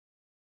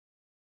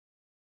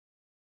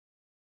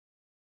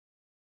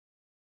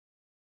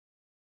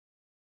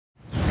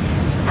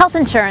Health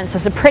insurance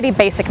is a pretty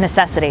basic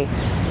necessity.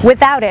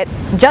 Without it,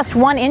 just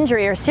one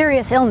injury or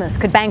serious illness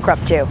could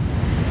bankrupt you.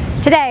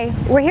 Today,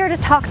 we're here to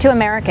talk to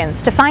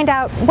Americans to find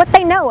out what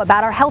they know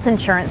about our health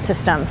insurance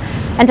system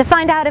and to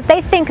find out if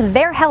they think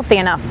they're healthy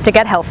enough to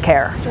get health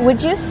care.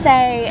 Would you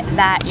say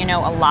that you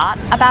know a lot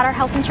about our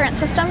health insurance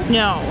system?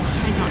 No,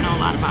 I don't know a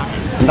lot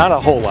about it. Not a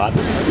whole lot.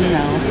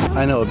 No.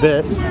 I know a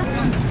bit.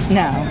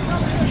 No.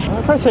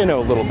 I'd probably say I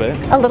know a little bit.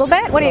 A little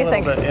bit? What do you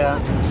think? A little bit,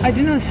 yeah. I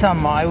do know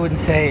some. I wouldn't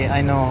say I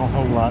know a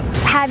whole lot.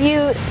 Have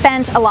you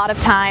spent a lot of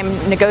time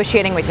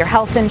negotiating with your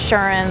health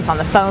insurance, on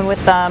the phone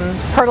with them,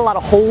 heard a lot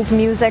of hold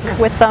music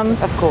with them?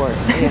 Of course,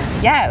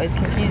 yes. Yeah, it was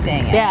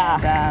confusing.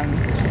 Yeah. And,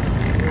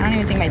 I don't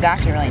even think my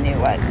doctor really knew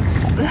what.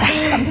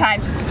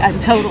 Sometimes A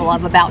total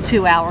of about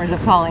 2 hours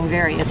of calling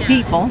various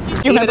people.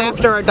 Even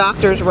after our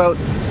doctors wrote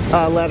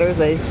letters,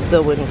 they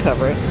still wouldn't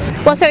cover it.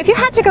 Well, so if you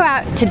had to go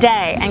out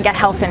today and get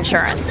health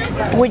insurance,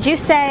 would you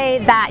say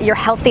that you're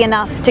healthy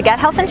enough to get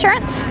health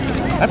insurance?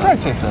 I'd probably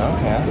say so,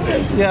 yeah.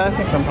 Yeah, I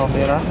think I'm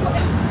healthy enough.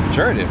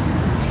 Sure I do.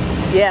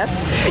 Yes.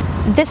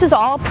 This is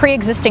all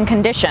pre-existing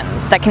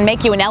conditions that can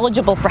make you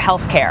ineligible for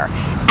health care.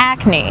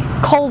 Acne,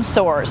 cold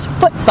sores,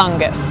 foot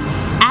fungus,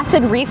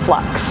 acid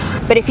reflux.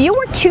 But if you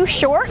were too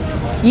short,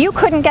 you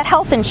couldn't get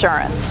health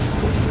insurance.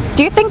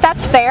 Do you think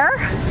that's fair?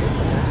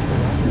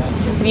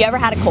 Have you ever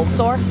had a cold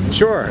sore?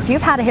 Sure. If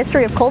you've had a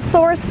history of cold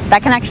sores,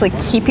 that can actually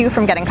keep you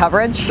from getting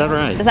coverage. Is that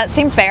right? Does that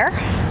seem fair?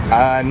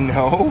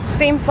 No.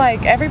 Seems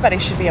like everybody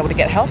should be able to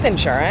get health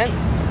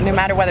insurance, no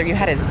matter whether you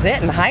had a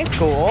zit in high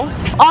school.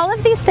 All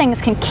of these things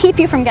can keep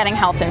you from getting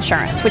health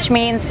insurance, which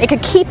means it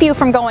could keep you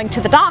from going to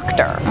the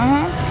doctor.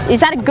 Is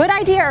that a good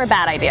idea or a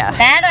bad idea?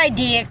 bad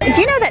idea. Do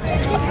you know that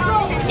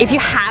if you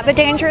have a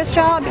dangerous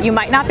job, you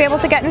might not be able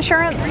to get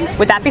insurance?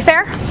 Would that be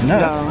fair? No,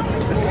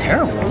 that's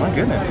terrible. My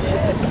goodness.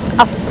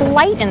 A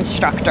flight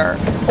instructor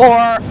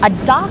or a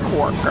dock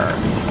worker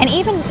and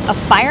even a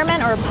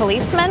fireman or a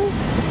policeman,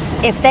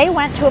 if they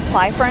went to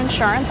apply for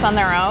insurance on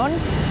their own,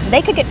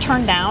 they could get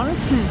turned down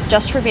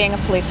just for being a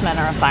policeman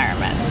or a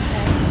fireman.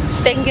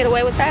 They can get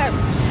away with that?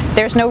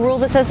 There's no rule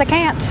that says they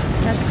can't.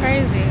 That's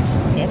crazy.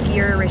 If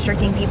you're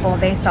restricting people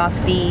based off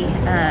the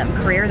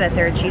career that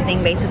they're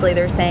choosing, basically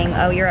they're saying,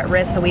 oh, you're at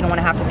risk, so we don't want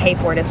to have to pay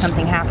for it if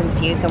something happens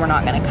to you, so we're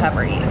not going to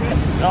cover you.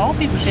 All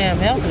people should have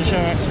health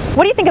insurance.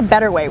 What do you think a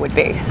better way would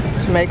be?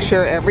 To make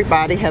sure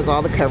everybody has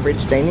all the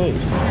coverage they need.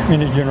 We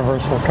need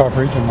universal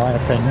coverage, in my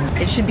opinion.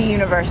 It should be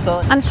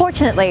universal.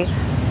 Unfortunately,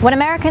 what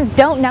Americans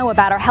don't know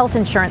about our health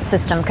insurance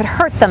system could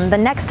hurt them the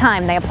next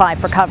time they apply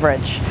for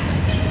coverage.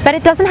 But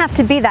it doesn't have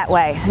to be that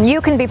way, and you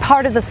can be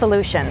part of the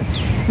solution.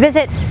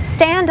 Visit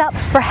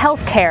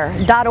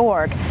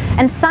standupforhealthcare.org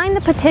and sign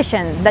the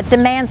petition that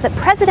demands that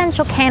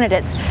presidential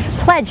candidates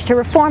pledge to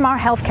reform our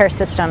healthcare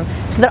system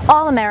so that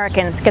all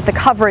Americans get the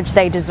coverage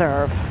they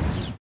deserve.